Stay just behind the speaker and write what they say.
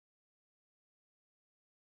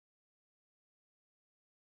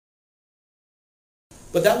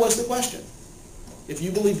But that was the question. If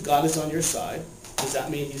you believe God is on your side, does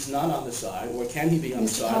that mean he's not on the side, or can he be on the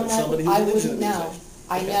side of somebody who believes in immunization?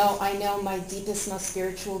 I know my deepest, most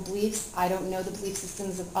spiritual beliefs. I don't know the belief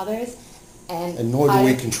systems of others. And nor do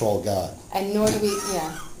we control God. And nor do we,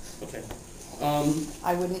 yeah. Okay.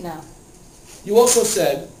 I wouldn't know. You also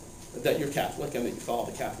said that you're Catholic and that you follow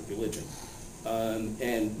the Catholic religion.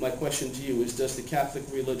 And my question to you is, does the Catholic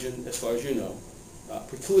religion, as far as you know,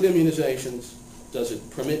 preclude immunizations? Does it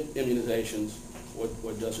permit immunizations?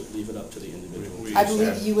 Or does it leave it up to the individual? I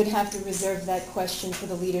believe you would have to reserve that question for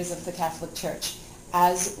the leaders of the Catholic Church,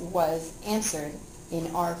 as was answered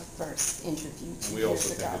in our first interview 2 years ago. We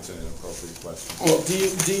also think it's an inappropriate question. Well,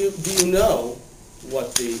 do you know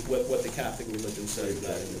what the Catholic religion says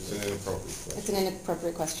about it? It's an inappropriate question. It's an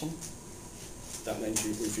inappropriate question. That means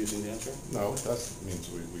you're refusing the answer? No, it doesn't. It means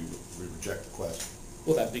we reject the question.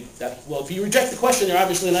 Well, well, if you reject the question, you're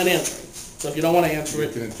obviously not answering. So if you don't want to answer it,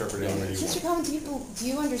 you can interpret it any way you want. Mr. Cohen, do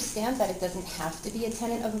you understand that it doesn't have to be a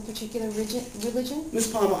tenet of a particular religion? Ms.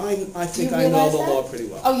 Palmer, I think I know the law pretty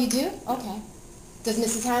well. Oh, you do? Okay. Does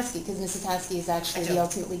Mrs. Haskey? Because Mrs. Haskey is actually the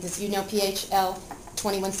ultimately, does you know PHL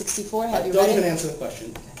 2164? Have you read it? Don't even answer the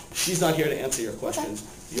question. She's not here to answer your questions.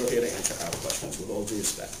 Okay. You're here to answer our questions, with all due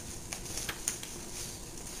respect.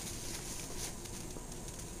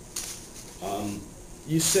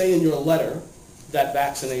 You say in your letter that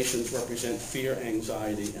vaccinations represent fear,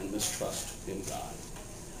 anxiety, and mistrust in God.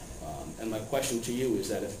 And my question to you is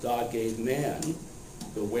that if God gave man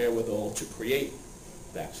the wherewithal to create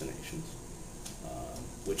vaccinations,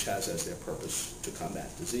 which has as their purpose to combat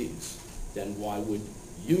disease, then why would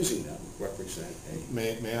using them represent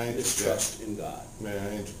a mistrust in God? May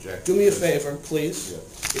I interject? Do me a favor, please.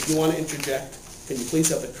 Yes. If you want to interject, can you please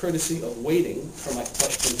have the courtesy of waiting for my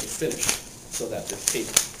question to finish so that the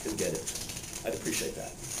tape can get it? I'd appreciate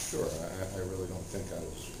that. Sure. I really don't think I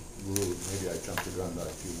was rude. Maybe I jumped the gun by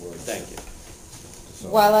a few words. Thank you.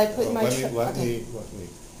 So, While I put my... Let me.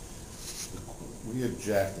 We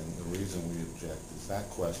object, and the reason we object is that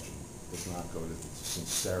question does not go to the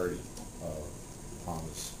sincerity of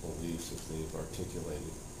Thomas' beliefs as they've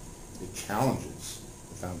articulated. It challenges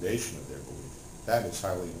the foundation of their belief. That is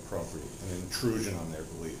highly inappropriate, an intrusion on their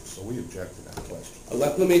beliefs. So we object to that question.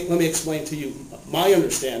 Let me explain to you my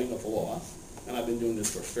understanding of the law, and I've been doing this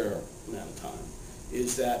for a fair amount of time,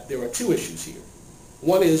 is that there are two issues here.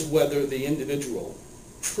 One is whether the individual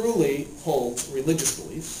truly holds religious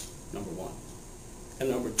beliefs, number one, and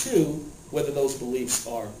number two, whether those beliefs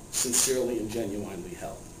are sincerely and genuinely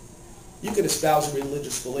held. You could espouse a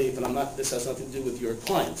religious belief, and this has nothing to do with your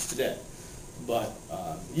clients today, but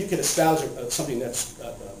you could espouse something that's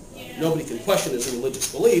nobody can question as a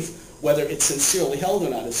religious belief. Whether it's sincerely held or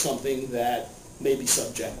not is something that may be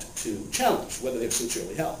subject to challenge, whether they're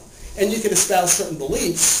sincerely held. And you can espouse certain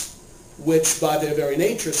beliefs which by their very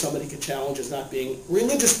nature somebody could challenge as not being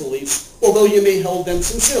religious beliefs, although you may hold them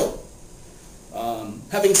sincerely.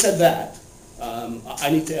 Having said that, I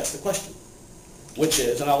need to ask the question, which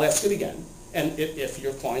is, and I'll ask it again, and if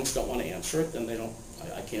your clients don't want to answer it, then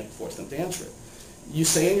I can't force them to answer it. You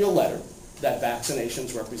say in your letter that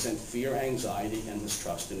vaccinations represent fear, anxiety, and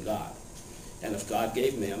mistrust in God. And if God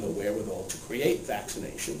gave man the wherewithal to create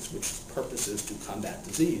vaccinations, which purpose is to combat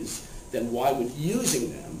disease, then why would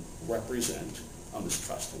using them represent a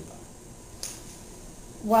mistrust in God?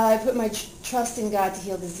 While I put my trust in God to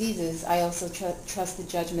heal diseases, I also trust the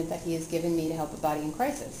judgment that he has given me to help a body in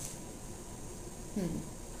crisis.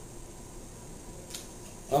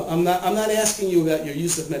 I'm not asking you about your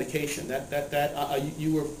use of medication.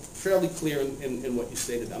 You were fairly clear in what you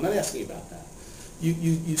stated. I'm not asking you about that.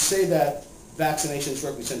 You say that vaccinations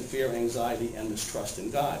represent fear, anxiety, and mistrust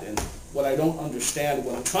in God. And what I don't understand,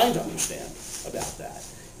 what I'm trying to understand about that,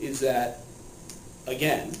 is that,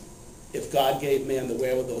 again, if God gave man the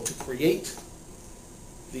wherewithal to create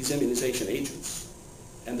these immunization agents,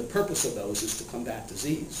 and the purpose of those is to combat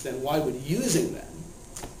disease, then why would using them,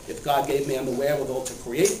 if God gave man the wherewithal to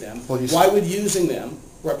create them, why would using them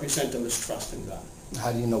represent a mistrust in God?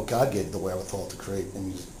 How do you know God gave the wherewithal to create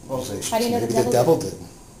immunizations? How do you know Maybe the devil did.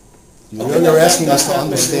 Okay, You're asking us to that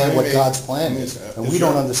understand maybe- what God's plan is, and we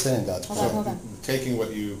don't understand God's Hold plan. on, hold on. Taking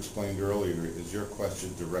what you explained earlier, is your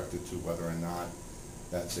question directed to whether or not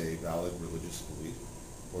that's a valid religious belief,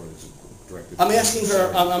 or is it directed? I'm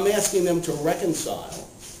asking them to reconcile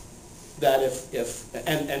that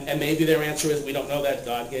and maybe their answer is we don't know that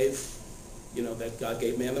God gave, that God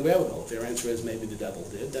gave man the wherewithal. If their answer is maybe the devil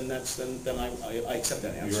did, then I accept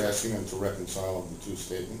that answer. You're asking them to reconcile the two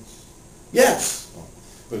statements? Yes.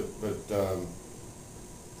 But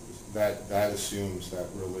that assumes that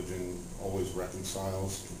religion always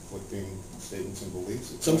reconciles conflicting statements and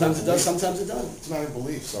beliefs. Sometimes it does, sometimes it doesn't. It's not a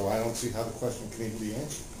belief, so I don't see how the question can even be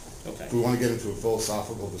answered. Okay. If we want to get into a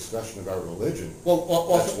philosophical discussion about religion, Well,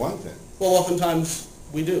 that's one thing. Well, oftentimes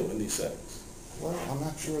we do in these settings. Well, I'm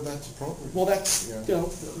not sure that's appropriate. Well, that's, Yeah.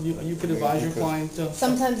 you could advise your client.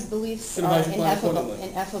 Sometimes beliefs Could are advise your client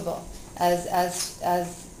ineffable, accordingly.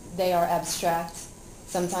 as they are abstract.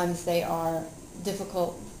 Sometimes they are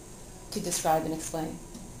difficult to describe and explain.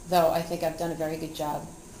 Though I think I've done a very good job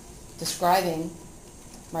describing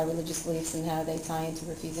my religious beliefs and how they tie into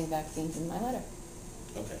refusing vaccines in my letter.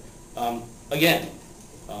 Okay. Again,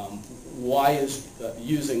 why is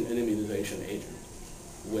using an immunization agent,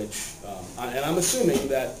 which, and I'm assuming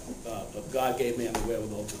that God gave man the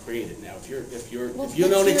wherewithal to create it. Now, if you don't that's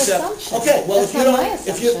your accept, assumption. okay, well, That's if you not my don't,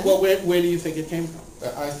 if you, assumption. well, where do you think it came from?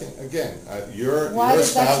 I think, again, you're Why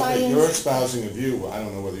does that tie in? espousing a view, well, I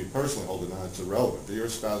don't know whether you personally hold it or not, it's irrelevant, but you're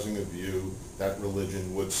espousing a view that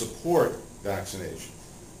religion would support vaccination.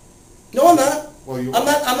 No, I'm not. Well, you I'm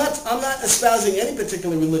not espousing any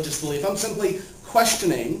particular religious belief. I'm simply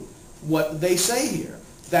questioning what they say here.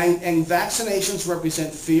 And vaccinations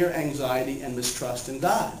represent fear, anxiety, and mistrust in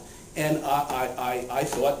God. And I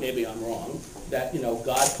thought, maybe I'm wrong, that,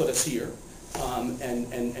 God put us here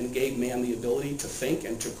and gave man the ability to think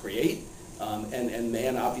and to create. And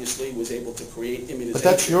man obviously was able to create immunization. But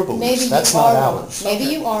that's your Maybe beliefs, that's you not are wrong. ours. Maybe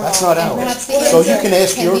you are That's wrong. not And ours. perhaps the Well, So answer you can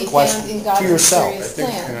ask can your be found question in God's to yourself. mysterious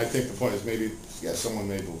and plan. I think the point is maybe, yes, someone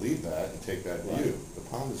may believe that and take that view. The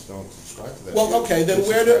Pondits don't subscribe to that view. Well, okay, then They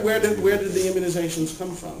where subscribe did to the immunizations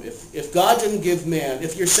come from? If God didn't give man,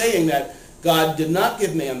 if you're saying that God did not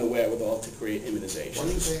give man the wherewithal to create Why do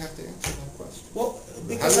immunizations, they have to answer that question? well, How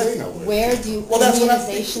because do they know Where do well, that's what I'm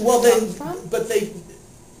immunizations well, come from?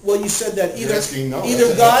 well, you said that You're asking no.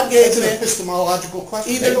 either God gave That's an man, epistemological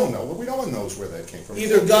question. Either- They don't know. Well, no one knows where that came from.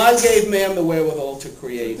 either God gave man the wherewithal to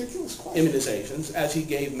create Ridiculous question. immunizations, as he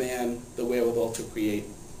gave man the wherewithal to create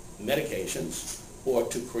medications, or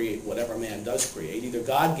to create whatever man does create. Either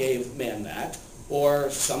God gave man that, or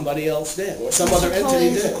somebody else did, or some Mr. other entity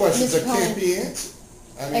Cohen, These are did. questions that Mr. can't Cohen. be answered.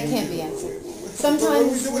 That can't be answered. what are we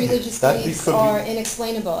Sometimes doing here? religious That beliefs could be- are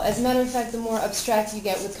inexplainable. As a matter of fact, the more abstract you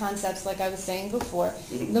get with concepts, like I was saying before,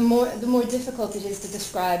 the more difficult it is to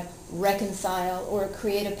describe, reconcile, or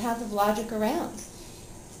create a path of logic around.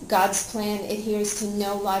 God's plan adheres to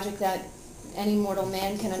no logic that any mortal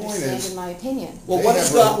man can point understand, is- in my opinion. Well, They what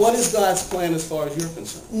have is God's plan as far as you're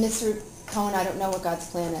concerned? Mr. Cohen, I don't know what God's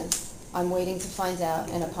plan is. I'm waiting to find out,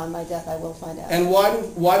 and upon my death, I will find out. And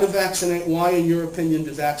why, in your opinion,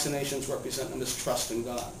 do vaccinations represent a mistrust in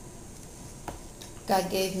God? God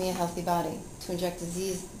gave me a healthy body to inject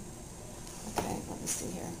disease. Okay, let me see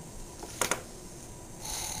here.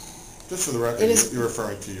 Just for the record, It is- you're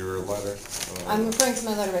referring to your letter. I'm referring to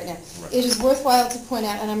my letter right now. Right. It is worthwhile to point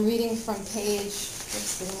out, and I'm reading from page,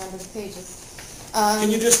 let's see, remember the pages.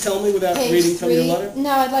 Can you just tell me without Page reading from your 3. letter? No,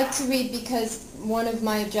 I'd like to read because one of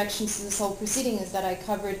my objections to this whole proceeding is that I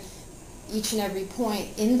covered each and every point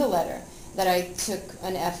in the letter that I took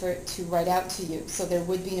an effort to write out to you. So there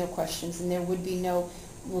would be no questions and there would be no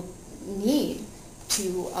need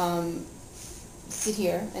to sit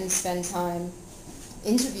here and spend time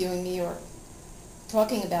interviewing me or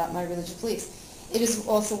talking about my religious beliefs. It is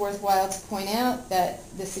also worthwhile to point out that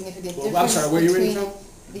the significant Well, I'm difference sorry, where are you reading between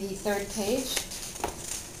from? the third page,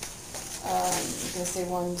 I'm going to say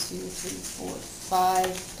 1, 2, 3, 4,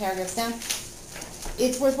 5 paragraphs down.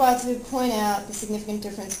 It's worthwhile to point out the significant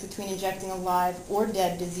difference between injecting a live or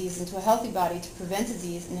dead disease into a healthy body to prevent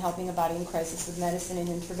disease and helping a body in crisis with medicine and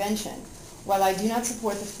intervention. While I do not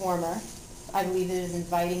support the former, I believe it is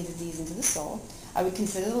inviting disease into the soul. I would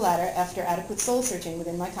consider the latter after adequate soul searching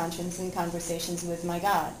within my conscience and conversations with my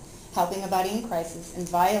God. Helping a body in crisis and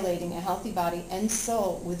violating a healthy body and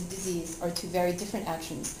soul with disease are two very different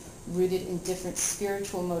actions, rooted in different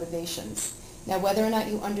spiritual motivations. Now, whether or not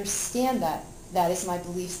you understand that, that is my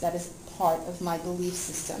beliefs, that is part of my belief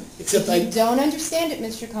system. Except If you don't understand it,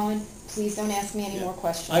 Mr. Cohen, please don't ask me any more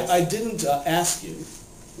questions. I didn't ask you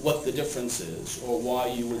what the difference is or why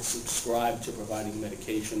you would subscribe to providing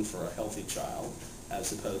medication for a healthy child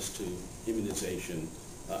as opposed to immunization.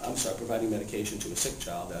 Providing medication to a sick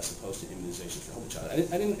child as opposed to immunization for a healthy child.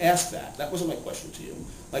 I didn't ask that. That wasn't my question to you.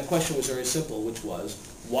 My question was very simple, which was,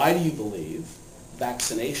 why do you believe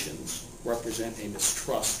vaccinations represent a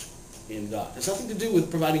mistrust in God? It has nothing to do with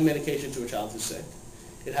providing medication to a child who's sick.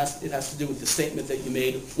 It has to do with the statement that you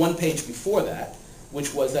made one page before that,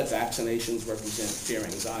 which was that vaccinations represent fear,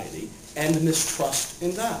 anxiety, and mistrust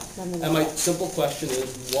in God. And my simple question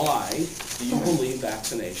is, why do you believe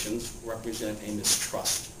vaccinations represent a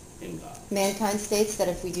mistrust in Mankind states that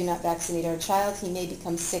if we do not vaccinate our child, he may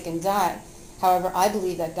become sick and die. However, I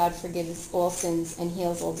believe that God forgives all sins and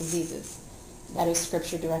heals all diseases. That is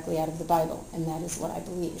scripture directly out of the Bible, and that is what I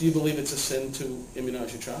believe. Do you believe it's a sin to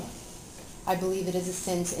immunize your child? I believe it is a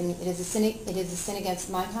sin. It is a sin against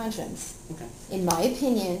my conscience. Okay. In my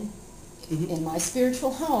opinion, Mhm. in my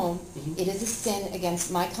spiritual home, Mhm. it is a sin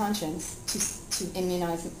against my conscience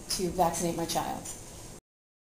to vaccinate my child.